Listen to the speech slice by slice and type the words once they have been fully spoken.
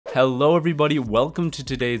Hello everybody, welcome to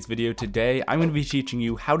today's video. Today I'm going to be teaching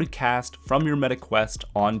you how to cast from your Meta Quest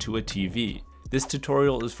onto a TV. This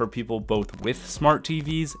tutorial is for people both with smart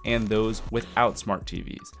TVs and those without smart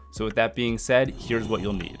TVs. So with that being said, here's what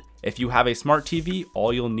you'll need. If you have a smart TV,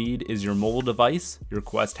 all you'll need is your mobile device, your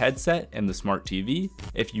Quest headset, and the smart TV.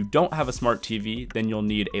 If you don't have a smart TV, then you'll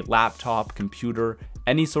need a laptop, computer,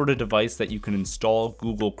 any sort of device that you can install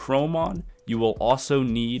Google Chrome on. You will also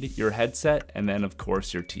need your headset and then of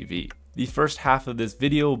course your TV. The first half of this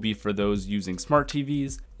video will be for those using smart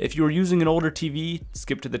TVs. If you are using an older TV,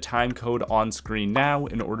 skip to the time code on screen now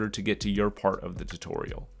in order to get to your part of the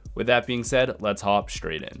tutorial. With that being said, let's hop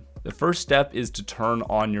straight in. The first step is to turn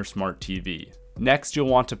on your smart TV. Next, you'll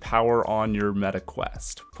want to power on your Meta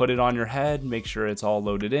Quest. Put it on your head, make sure it's all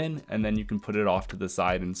loaded in, and then you can put it off to the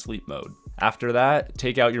side in sleep mode. After that,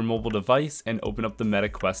 take out your mobile device and open up the Meta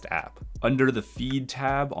Quest app. Under the Feed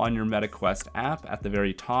tab on your Meta Quest app, at the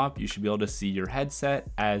very top, you should be able to see your headset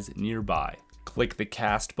as nearby. Click the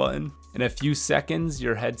Cast button. In a few seconds,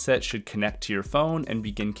 your headset should connect to your phone and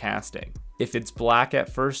begin casting. If it's black at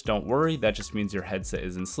first, don't worry, that just means your headset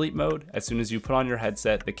is in sleep mode. As soon as you put on your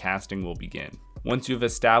headset, the casting will begin. Once you've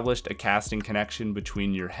established a casting connection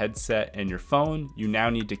between your headset and your phone, you now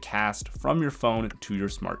need to cast from your phone to your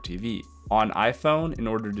smart TV. On iPhone, in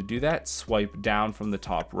order to do that, swipe down from the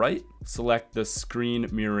top right, select the screen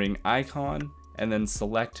mirroring icon, and then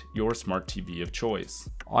select your smart TV of choice.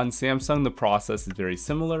 On Samsung, the process is very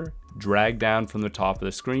similar. Drag down from the top of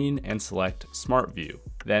the screen and select Smart View.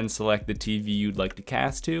 Then select the TV you'd like to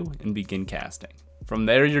cast to and begin casting. From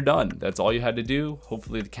there, you're done. That's all you had to do.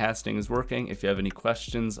 Hopefully the casting is working. If you have any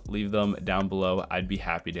questions, leave them down below. I'd be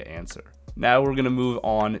happy to answer. Now we're gonna move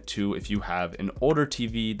on to if you have an older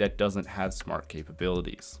TV that doesn't have smart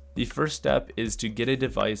capabilities. The first step is to get a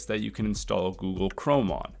device that you can install Google Chrome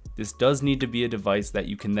on. This does need to be a device that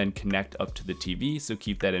you can then connect up to the TV, so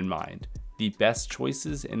keep that in mind. The best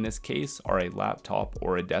choices in this case are a laptop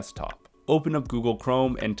or a desktop. Open up Google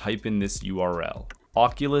Chrome and type in this URL,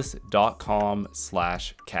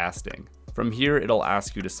 oculus.com/casting. From here, it'll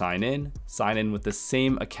ask you to sign in with the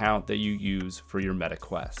same account that you use for your Meta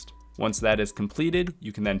Quest. Once that is completed,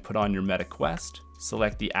 you can then put on your Meta Quest,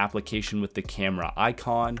 select the application with the camera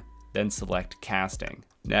icon, then select casting.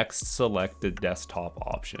 Next, select the desktop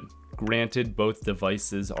option. Granted, both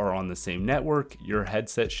devices are on the same network, your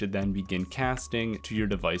headset should then begin casting to your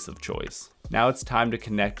device of choice. Now it's time to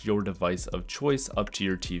connect your device of choice up to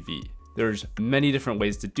your TV. There's many different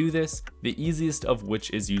ways to do this, the easiest of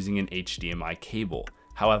which is using an HDMI cable.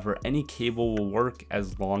 However, any cable will work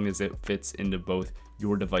as long as it fits into both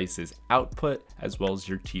your device's output as well as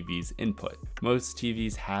your TV's input. Most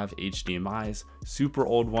TVs have HDMIs, super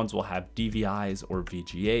old ones will have DVIs or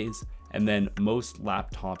VGAs, and then most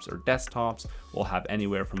laptops or desktops will have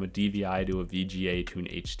anywhere from a DVI to a VGA to an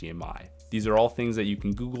HDMI. These are all things that you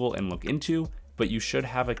can Google and look into, but you should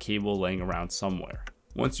have a cable laying around somewhere.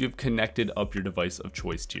 Once you've connected up your device of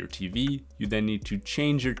choice to your TV, you then need to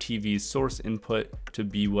change your TV's source input to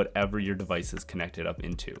be whatever your device is connected up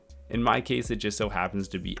into. In my case, it just so happens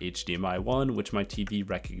to be HDMI 1, which my TV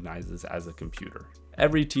recognizes as a computer.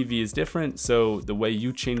 Every TV is different, so the way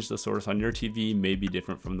you change the source on your TV may be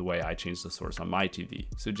different from the way I change the source on my TV.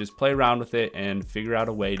 So just play around with it and figure out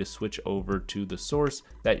a way to switch over to the source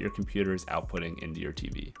that your computer is outputting into your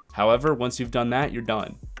TV. However, once you've done that, you're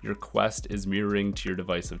done. Your Quest is mirroring to your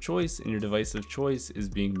device of choice, and your device of choice is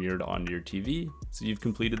being mirrored onto your TV, so you've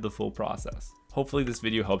completed the full process. Hopefully this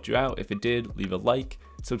video helped you out. If it did, leave a like,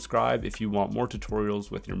 subscribe if you want more tutorials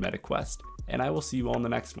with your Meta Quest, and I will see you all in the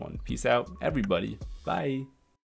next one. Peace out, everybody. Bye.